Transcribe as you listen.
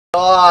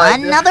God.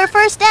 Another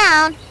first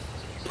down.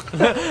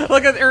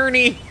 Look at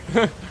Ernie.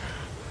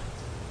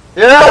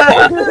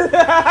 Yeah.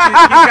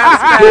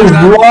 He's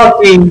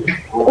walking.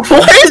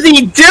 What is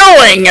he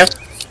doing?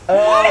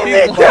 Oh,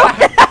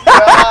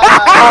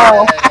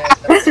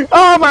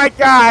 Oh my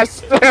gosh!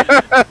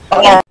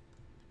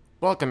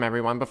 Welcome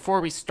everyone.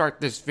 Before we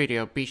start this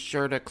video, be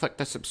sure to click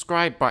the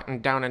subscribe button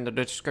down in the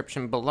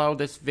description below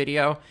this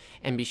video,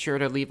 and be sure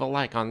to leave a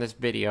like on this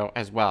video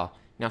as well.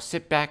 Now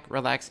sit back,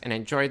 relax, and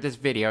enjoy this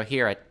video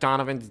here at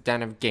Donovan's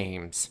Den of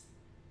Games.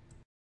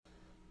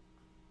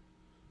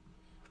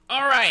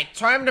 Alright,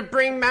 time to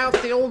bring out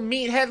the old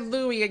meathead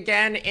Louie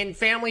again in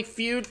Family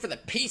Feud for the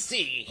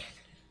PC.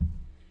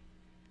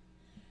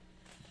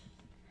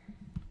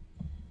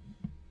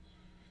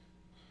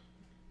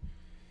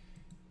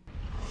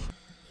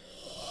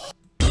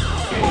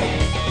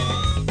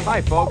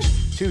 Hi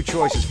folks, two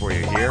choices for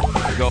you here.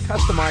 You go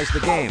customize the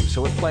game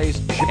so it plays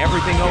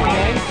everything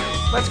okay?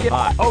 Let's get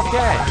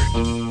okay.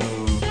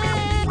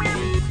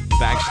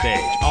 Backstage,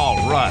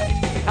 alright.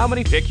 How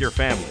many pick your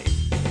family?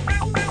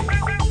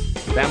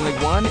 Family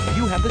 1,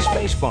 you have the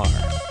space bar.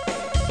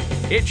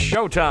 It's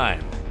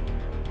showtime.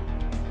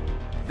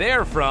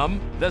 They're from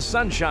the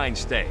Sunshine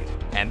State,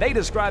 and they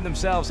describe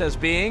themselves as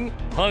being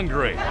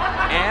hungry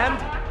and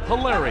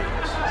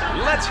hilarious.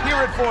 Let's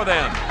hear it for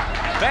them.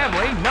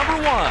 Family number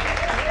 1.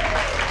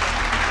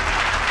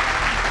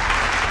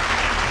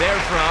 They're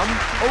from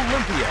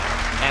Olympia,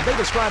 and they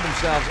describe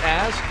themselves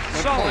as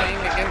solid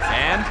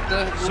and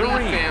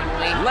serene.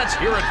 Let's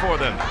hear it for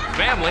them.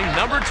 Family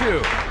number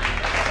 2.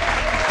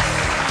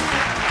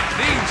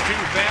 These two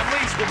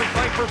families will be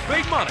playing for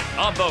big money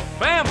on the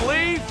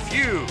Family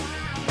Feud.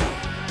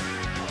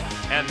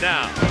 And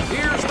now,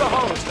 here's the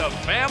host of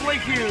Family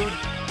Feud,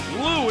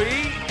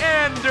 Louie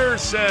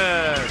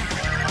Anderson.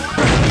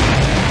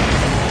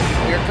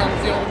 Here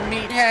comes the old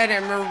meathead,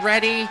 and we're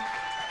ready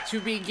to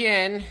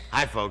begin.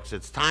 Hi folks,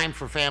 it's time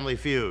for Family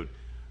Feud.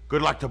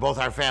 Good luck to both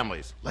our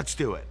families. Let's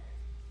do it.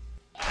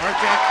 Our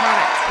jackpot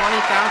at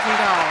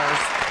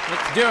 $20,000.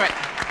 Let's do it.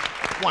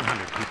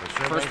 100 people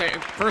survey.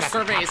 First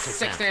survey is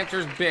 6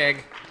 answers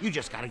big. You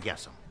just gotta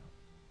guess them.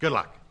 Good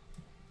luck.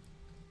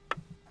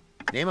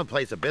 Name a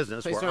place of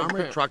business where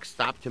armored trucks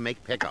stop to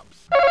make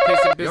pickups. Place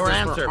of business Your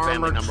answer, where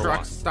family armored number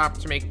trucks 1. stop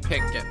to make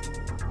picket.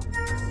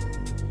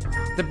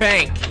 The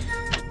bank.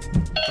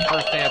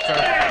 First answer.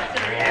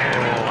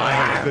 Oh, I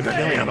have a good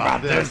feeling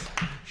about this.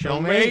 Show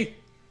me.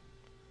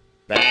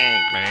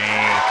 Bang.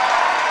 Bang.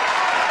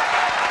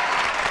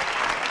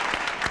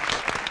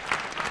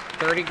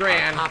 30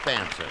 grand. Top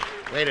answer.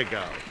 Way to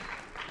go.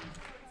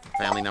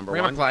 Family number 1.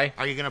 We're gonna play.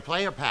 Are you gonna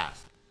play or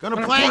pass?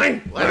 Gonna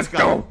play? Let's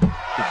go.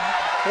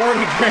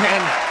 40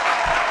 grand.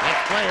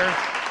 Next player.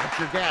 What's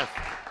your guess?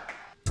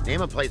 Name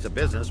a place of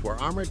business where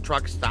armored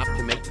trucks stop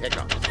to make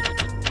pickups.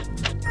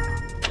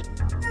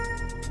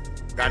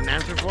 Got an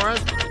answer for us?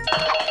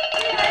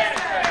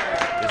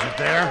 Is it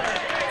there?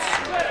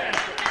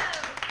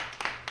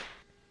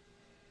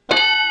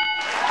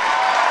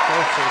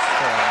 Grocery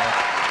store.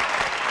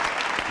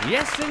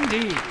 Yes,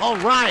 indeed. All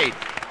right.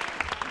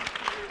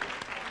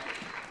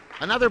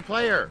 Another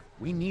player.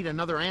 We need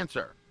another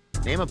answer.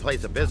 Name a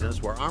place of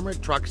business where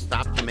armored trucks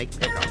stop to make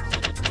pickups.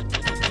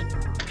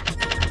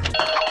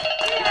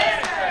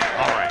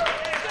 All right.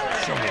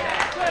 Show me that.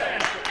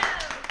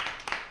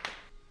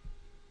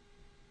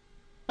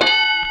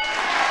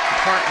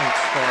 Department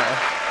store.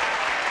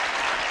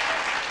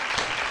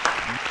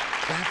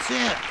 That's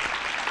it.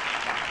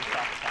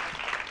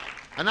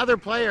 Another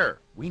player.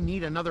 We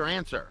need another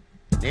answer.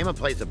 Name a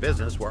place of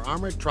business where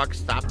armored trucks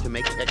stop to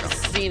make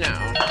pickups. Casino.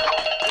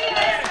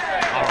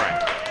 All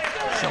right.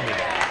 Show me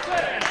that.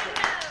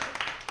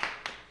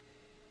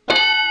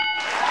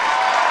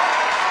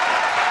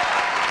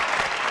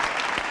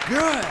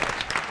 Good.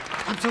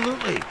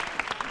 Absolutely.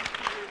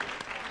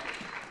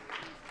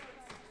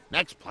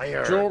 Next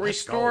player. Jewelry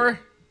Let's go. store.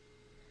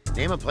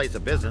 Name a place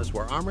of business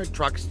where armored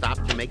trucks stop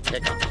to make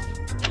pickups.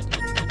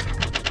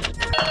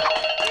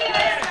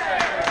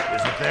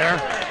 Is it there?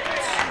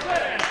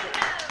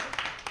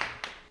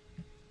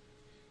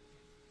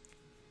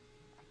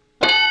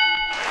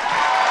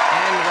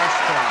 And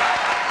restaurant.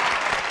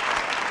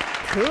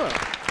 Cool.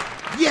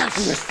 Yes.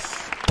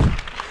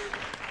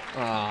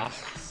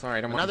 Sorry,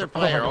 I don't Another want,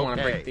 player. I don't want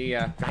to Okay. break the,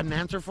 Got an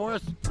answer for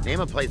us? Name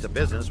a place of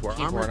business where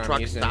keyboard armored I'm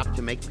trucks using. stop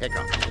to make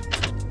pickups.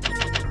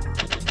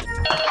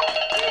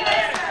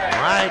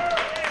 All right.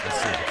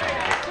 Let's see if it's on the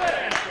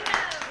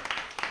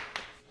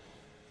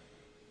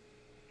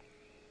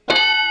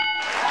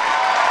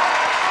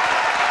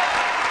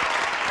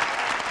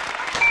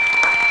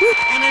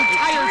An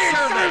entire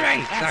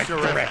survey. That's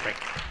terrific.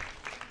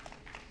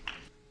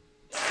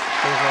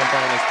 There's no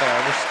bonus there.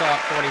 We're still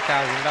at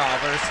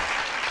 $40,000.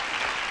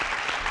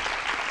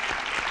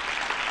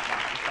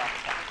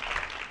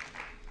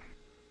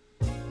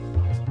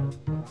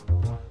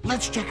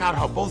 Let's check out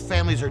how both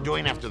families are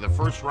doing after the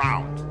first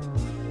round.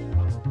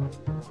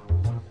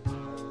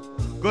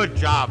 Good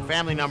job,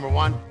 family number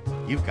 1.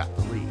 You've got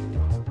the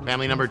lead.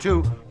 Family number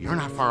 2, you're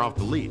not far off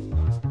the lead.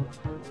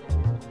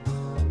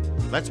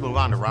 Let's move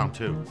on to round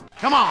 2.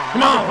 Come on!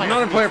 Come on,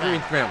 another player from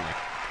each family.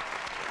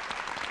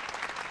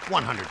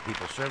 100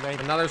 people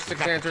surveyed. Another You've got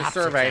the 6-answer top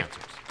 6 survey.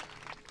 answers.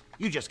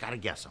 You just gotta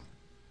guess them.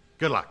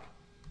 Good luck.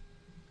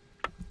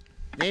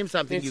 Name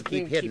something you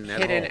keep hidden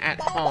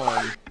at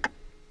home.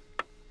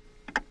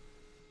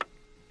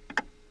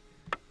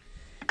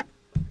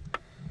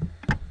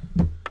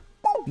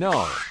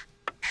 No.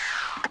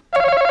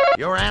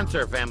 Your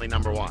answer, family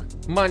number 1.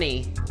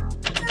 Money.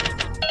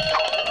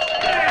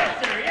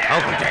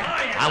 Okay.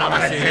 I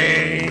want to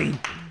see.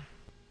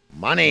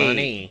 Money.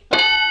 Money.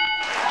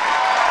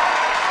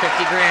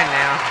 50 grand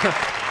now.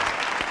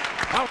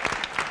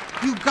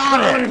 You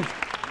got it.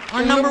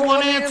 Our number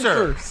 1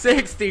 answer.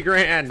 60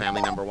 grand.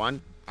 Family number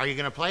 1. Are you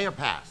gonna play or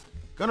pass?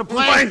 Gonna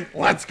play?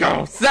 Let's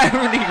go.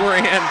 70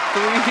 grand.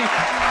 3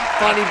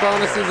 funny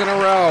bonuses in a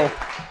row.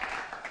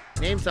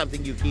 Name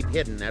something you keep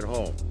hidden at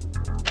home.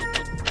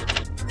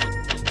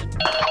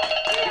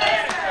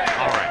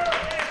 All right.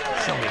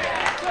 Show me that.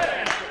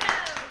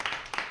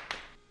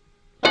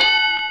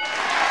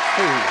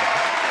 Ooh.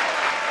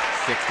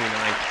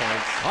 69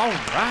 points. All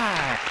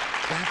right.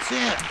 That's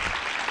it.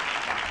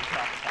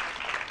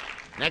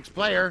 Next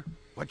player.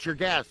 What's your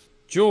guess?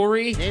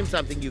 Jewelry. Name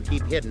something you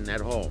keep hidden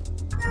at home.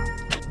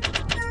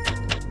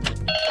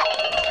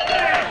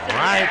 All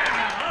right.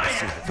 Let's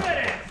see what's on the board.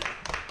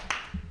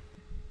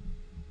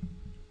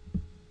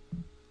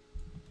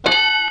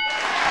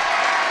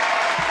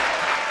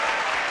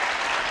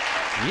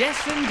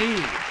 Yes,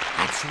 indeed.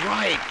 That's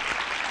right.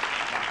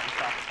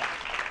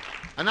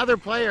 Another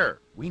player.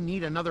 We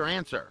need another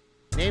answer.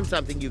 Name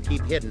something you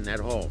keep hidden at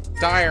home.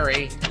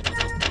 Diary.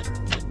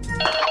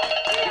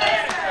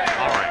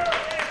 All right.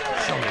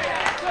 Show me that.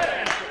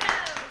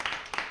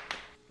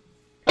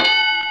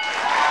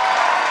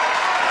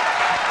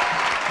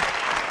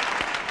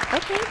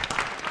 Okay.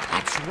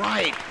 That's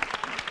right.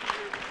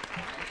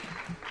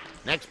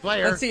 Next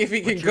player. Let's see if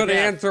he can What's your good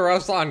guess? answer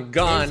us on Name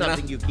gun.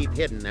 something you keep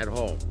hidden at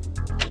home.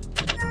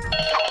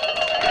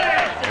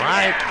 All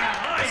right.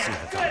 Let's see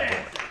what's on the board.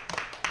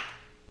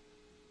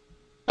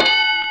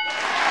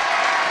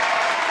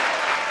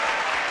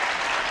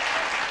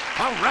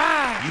 All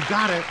right. You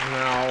got it.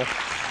 No.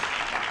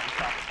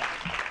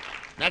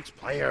 Next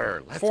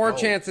player. Let's 4 go.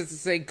 chances to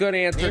say good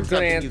answer, Name good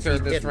something you answer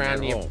keep this hidden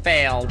round. at You home.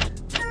 failed.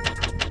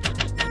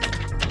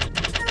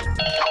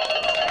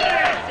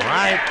 All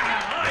right.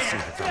 Let's see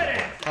what's on the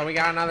board. Oh, we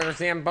got another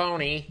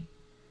Zamboni.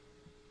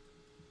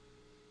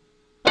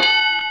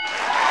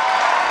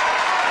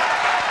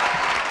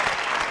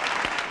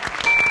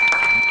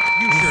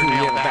 You sure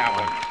nailed that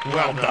one.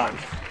 Well done.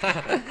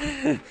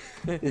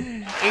 80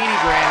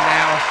 grand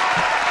now.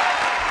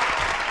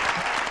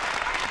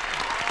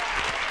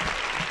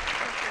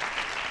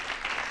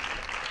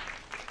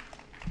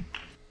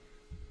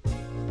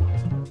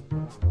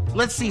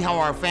 Let's see how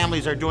our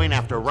families are doing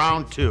after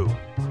round 2.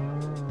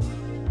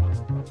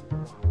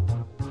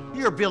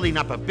 You're building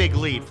up a big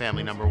lead,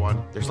 family number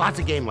 1. There's lots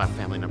of game left,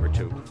 family number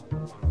 2.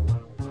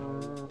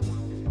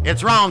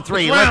 It's round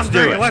 3. Let's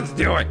do it. Let's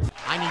do it.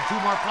 I need 2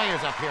 more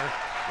players up here.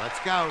 Let's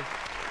go.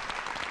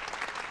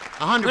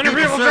 100 100 people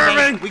people surveyed.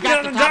 surveyed. We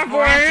got the top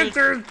 4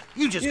 answers.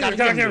 You just got to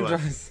give them to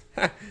us.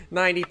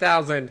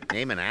 90,000.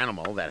 Name an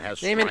animal that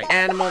has Name an stripes.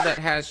 animal that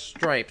has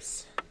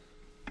stripes.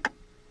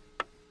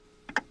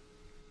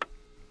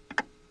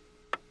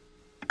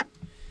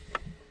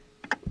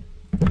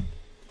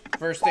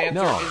 First answer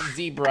No. is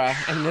zebra,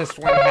 and this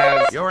one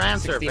has Your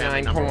answer, 69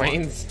 family number 1.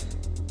 coins.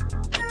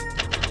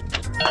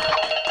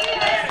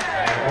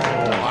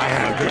 I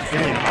had a good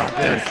feeling about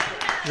this.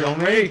 Show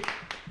me.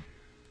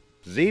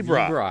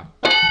 Zebra. Zebra.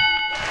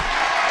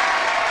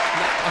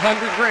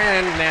 100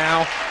 grand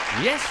now.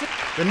 Yes.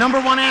 The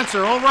number 1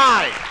 answer. All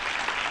right.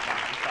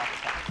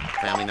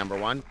 Family number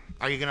 1.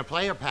 Are you going to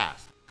play or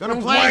pass?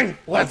 Gonna play?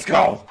 Let's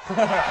go.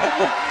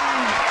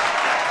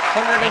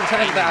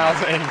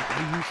 110,000. What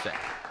do you say?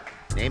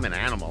 Name an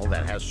animal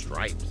that has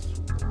stripes.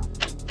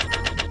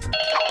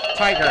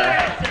 Tiger.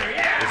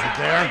 Is it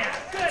there?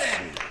 Let's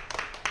see.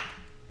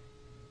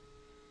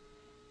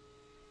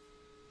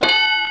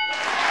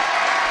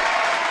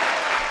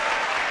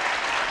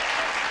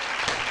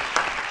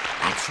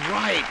 That's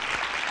right.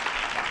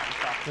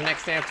 The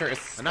next answer is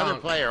skunk. Another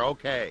player,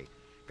 okay.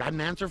 Got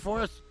an answer for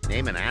us?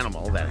 Name an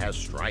animal that has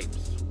stripes.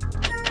 Is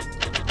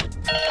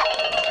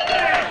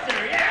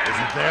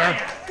it there?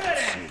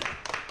 Let's see.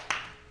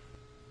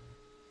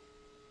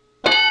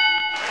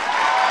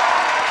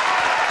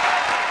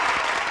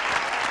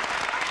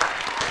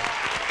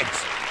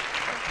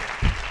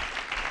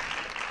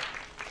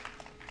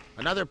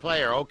 Another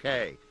player,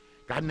 okay.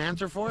 Got an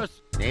answer for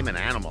us? Name an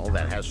animal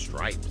that has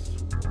stripes.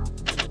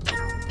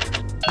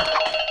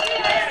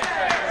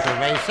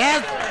 Survey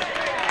says...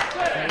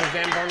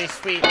 Zamboni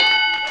sweet. And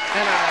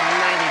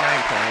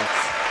 99 points.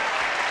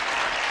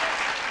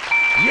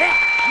 Yeah!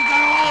 You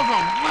got all of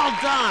them! Well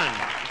done!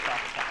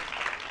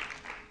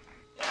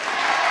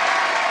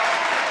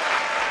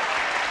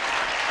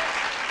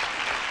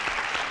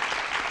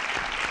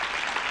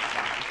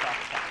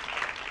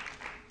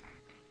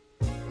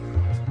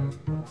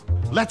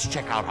 Let's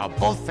check out how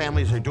both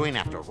families are doing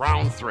after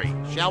round 3,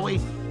 shall we?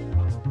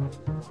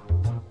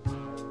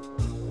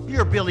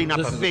 You're building up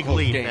This a is a big close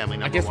lead, game. family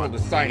number I guess 1. we'll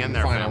decide Hang in in the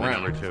there, final family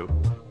round. number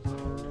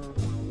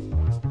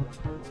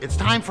 2. It's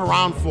time for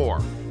round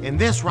 4. In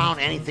this round,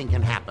 anything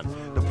can happen.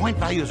 The point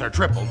values are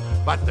tripled,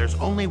 but there's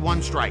only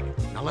one strike.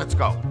 Now let's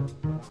go.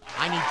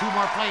 I need 2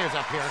 more players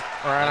up here.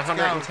 We're at Let's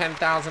go.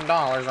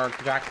 $110,000, our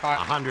jackpot.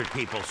 100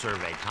 people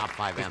surveyed. Top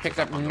 5 We answers. picked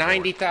up on the board.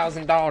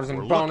 $90,000 in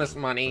We're bonus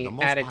looking money for the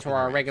most added to popular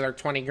our answer. regular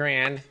 20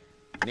 grand.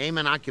 Name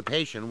an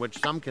occupation which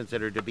some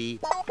consider to be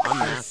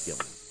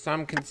unmasculine.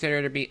 Some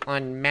consider to be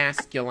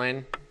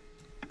unmasculine.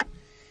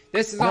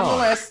 This is on the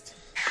list.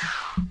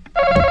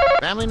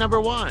 Family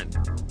number 1.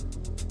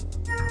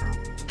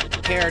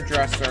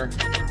 Hairdresser.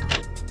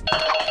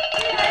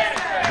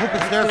 I hope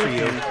it's there for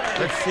you.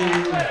 Let's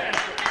see.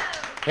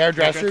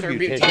 Hairdresser,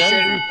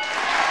 beautician.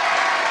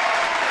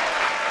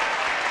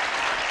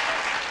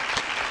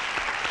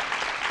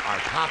 Our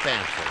top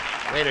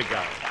answer. Way to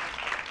go.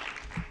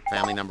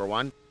 Family number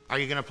 1. Are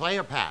you going to play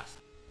or pass?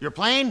 You're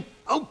playing?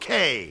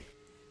 Okay.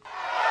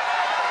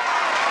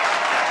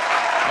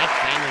 Next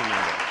family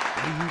member.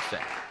 What do you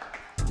say?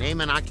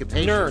 Name an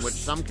occupation Nurse. which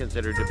some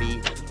consider to be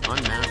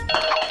unmasculine.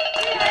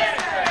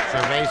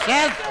 Survey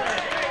says.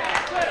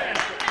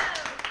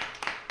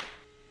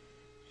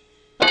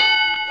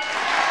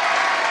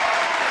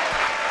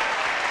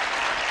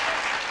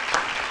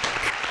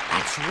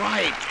 That's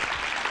right.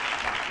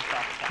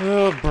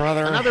 Oh,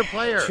 brother. Another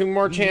player. 2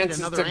 more We need chances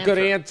another to good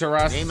answer,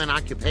 Russ. Name an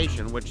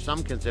occupation which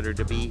some consider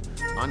to be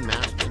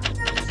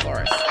unmasculine.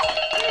 Florist.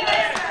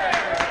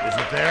 Is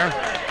it there?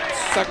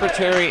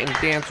 Secretary and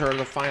dancer are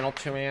the final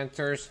 2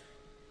 answers.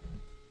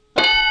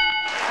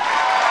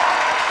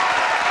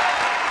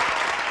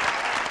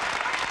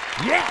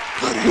 Yeah.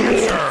 Good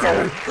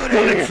answer. Good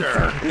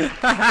answer.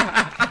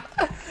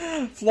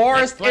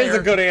 Florist Next player. is a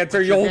good answer,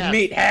 What's you your old guess?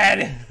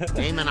 meathead.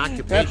 Name an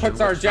occupation. That puts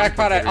our which some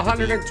jackpot at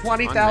consider to be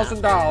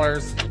 $120,000.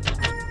 Is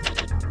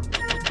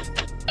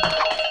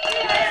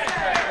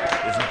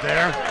it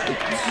there?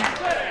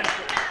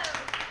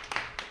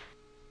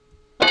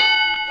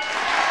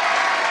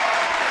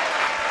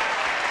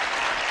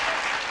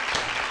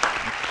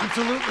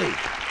 Absolutely.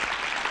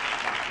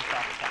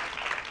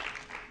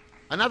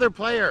 Another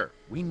player.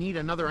 We need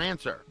another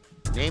answer.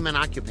 Name an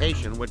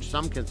occupation which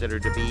some consider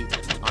to be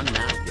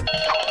unmasculine.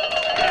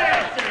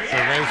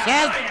 Survey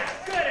says.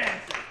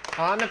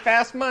 On the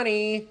fast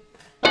money.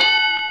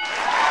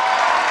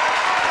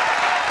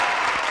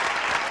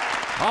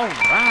 All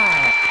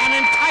right. An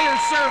entire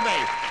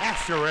survey.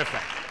 That's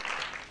terrific.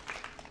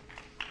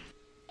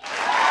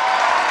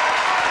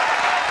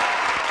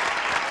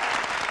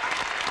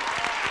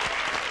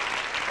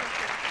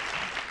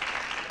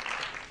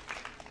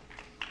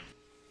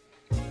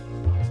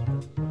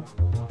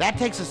 That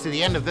takes us to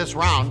the end of this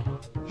round.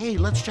 Hey,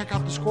 let's check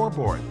out the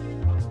scoreboard.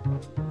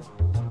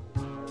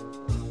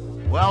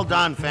 Well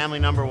done, family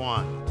number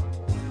 1.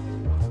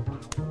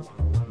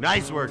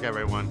 Nice work,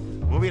 everyone.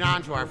 Moving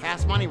on to our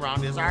fast money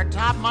round is our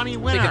top money I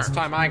winner. think it's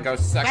time I go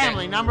second.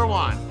 Family number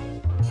 1.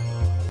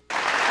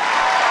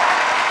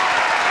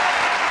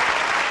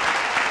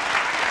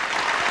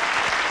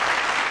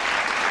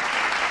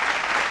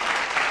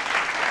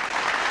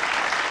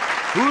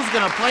 Who's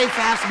gonna play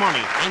fast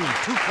money? I need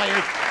 2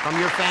 players from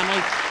your family,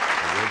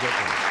 and we'll get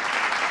one.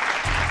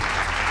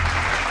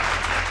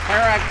 All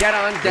right, get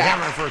on We deck.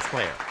 have our first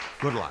player.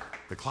 Good luck.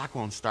 The clock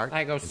won't start.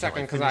 I go until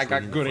second because finish I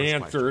got reading the good first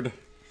answered.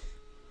 question.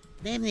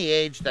 Name the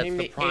age that's Name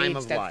the prime age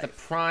of that's life. the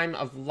prime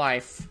of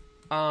life.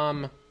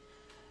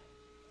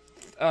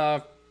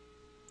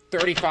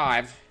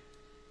 35.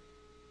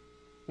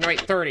 No,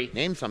 wait, 30.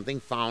 Name something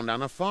found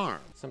on a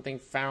farm. Something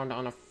found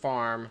on a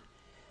farm.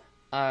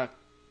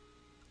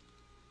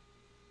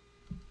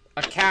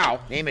 A cow.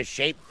 Name a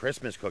shape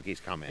Christmas cookies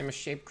come Name in. a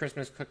shape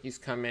Christmas cookies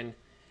come in.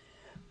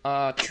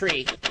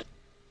 Tree.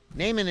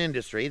 Name an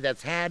industry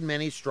that's had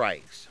many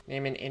strikes.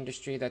 Name an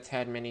industry that's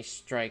had many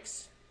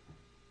strikes.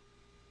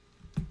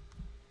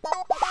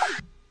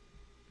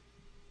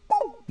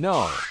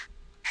 No.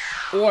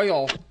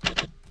 Oil.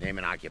 Name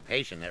an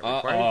occupation that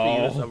requires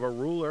the use of a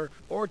ruler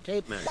or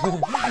tape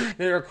measure.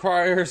 It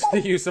requires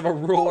the use of a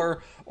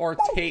ruler or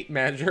tape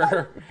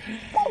measure.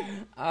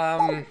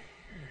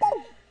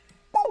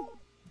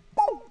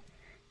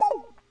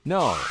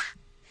 No.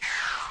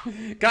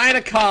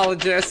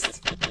 Gynecologist.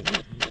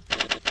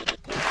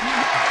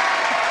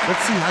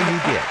 Let's see how you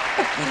did.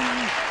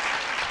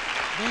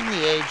 Name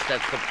the age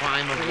that's the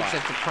prime of Age life.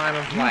 that's the prime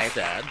of You life.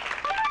 said.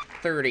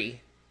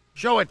 30.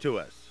 Show it to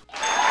us.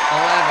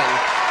 11.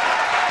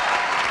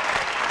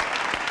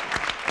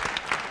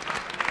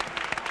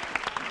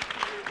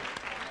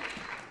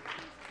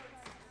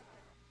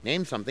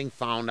 Name something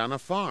found on a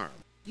farm.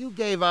 You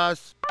gave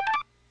us.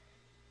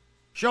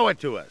 Show it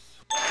to us.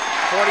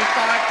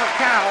 45 for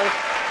cow.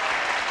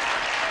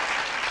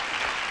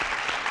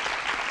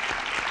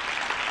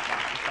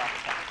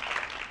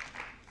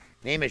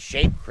 Name a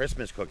shape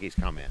Christmas cookies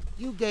come in.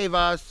 You gave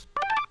us.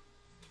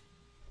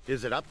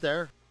 Is it up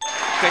there?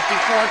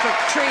 54 for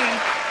tree.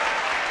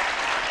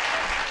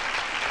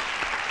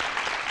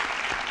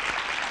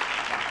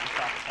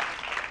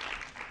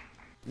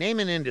 Name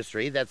an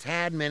industry that's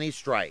had many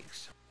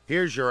strikes.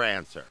 Here's your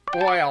answer.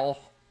 Oil.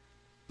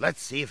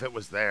 Let's see if it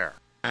was there.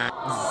 0.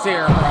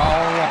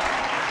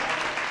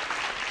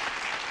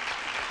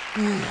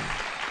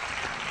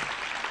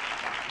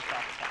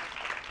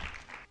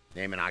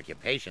 Name an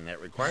occupation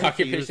that requires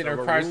Occupation that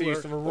requires the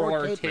use of a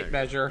ruler or tape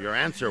measure. Your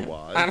answer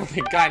was... I don't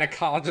think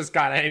gynecologists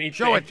got anything.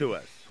 Show it to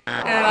us.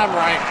 And I'm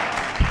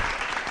right.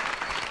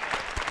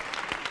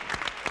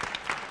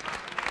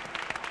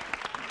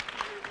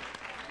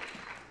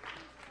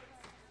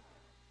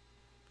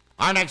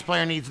 Our next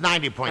player needs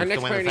 90 points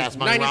to win the fast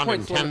money round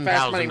and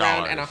 $10,000.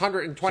 And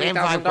 $120,000. Same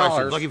 5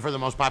 questions, looking for the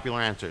most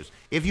popular answers.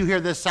 If you hear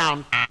this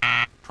sound,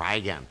 try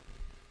again.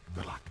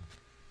 Good luck.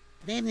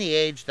 Name the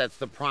age that's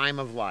the prime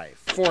of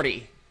life.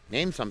 40.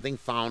 Name something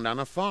found on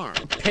a farm.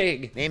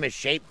 Pig. Name a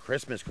shape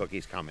Christmas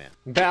cookies come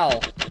in.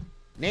 Bell.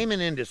 Name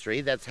an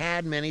industry that's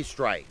had many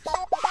strikes.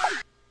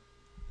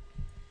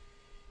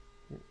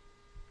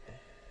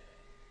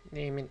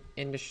 Name an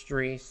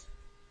industries.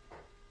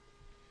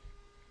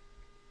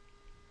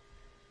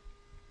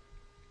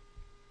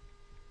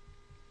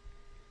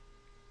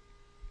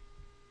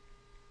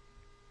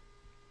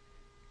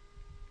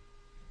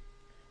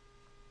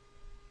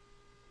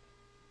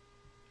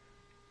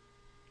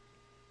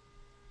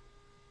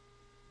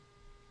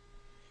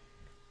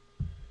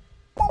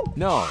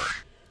 No.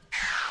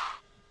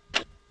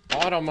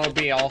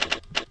 Automobile.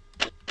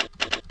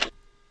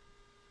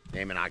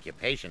 Name an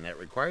occupation that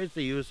requires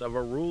the use of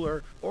a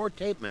ruler or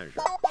tape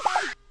measure.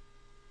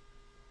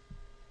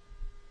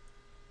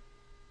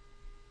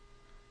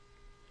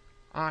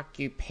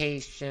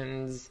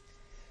 Occupations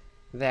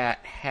that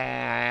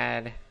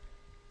had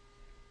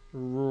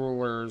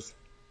rulers,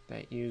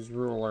 that use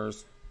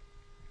rulers.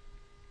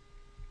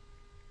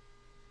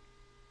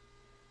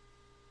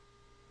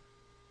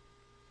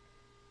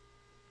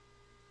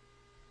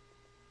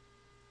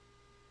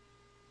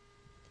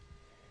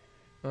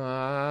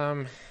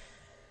 I'm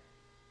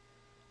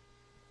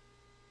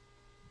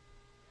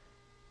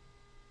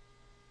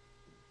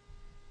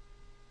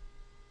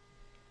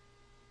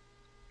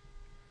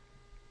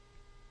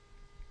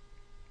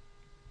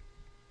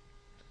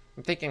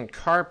thinking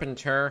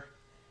carpenter.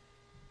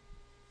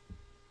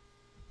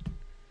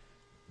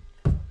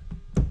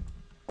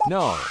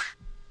 No.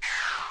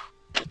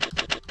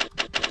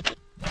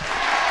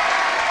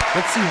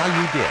 Let's see how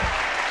you did.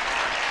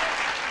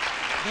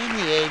 Name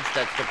the age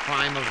that's the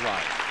prime of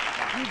life.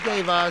 You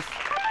gave us...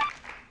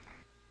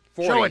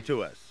 40. Show it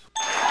to us.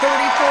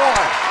 34.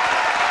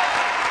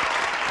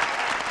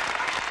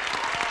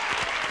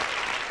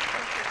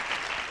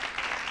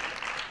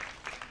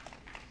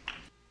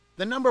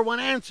 The number 1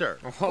 answer.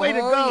 Way to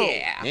go.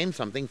 Yeah. Name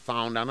something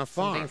found on a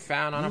farm. Something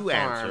found on a farm. You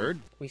answered.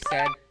 We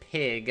said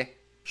pig.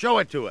 Show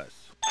it to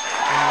us. 9.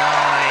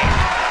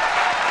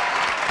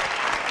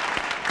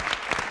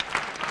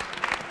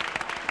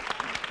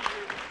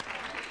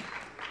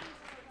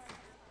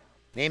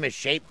 Name a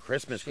shape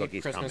Christmas Shape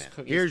cookies Christmas come in.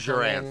 cookies Here's your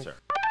come in. answer.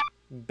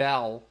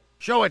 Bell.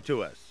 Show it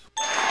to us.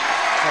 4.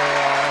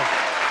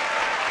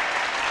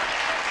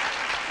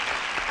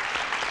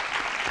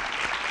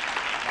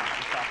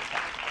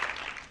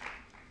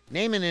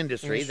 Name an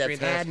industry that's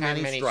had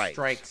many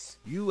strikes.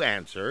 You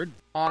answered.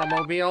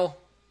 Automobile.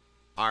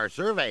 Our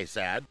survey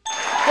said.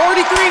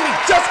 43. We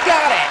just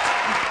got it.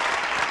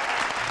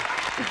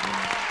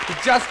 We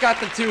just got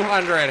the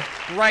 200.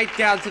 Right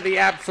down to the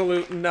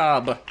absolute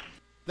nub.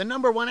 The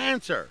number 1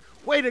 answer.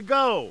 Way to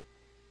go.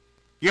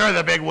 You're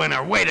the big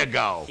winner. Way to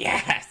go.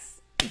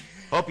 Yes.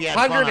 Hope you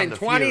had fun on the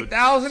Feud.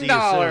 $120,000. See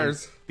you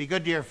soon. Be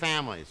good to your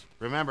families.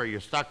 Remember, you're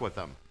stuck with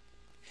them.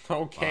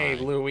 Okay,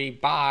 Bye. Louie.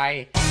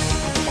 Bye.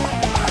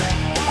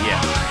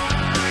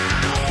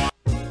 Yeah.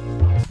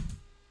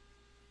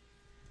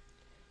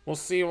 We'll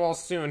see you all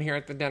soon here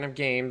at the Den of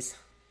Games.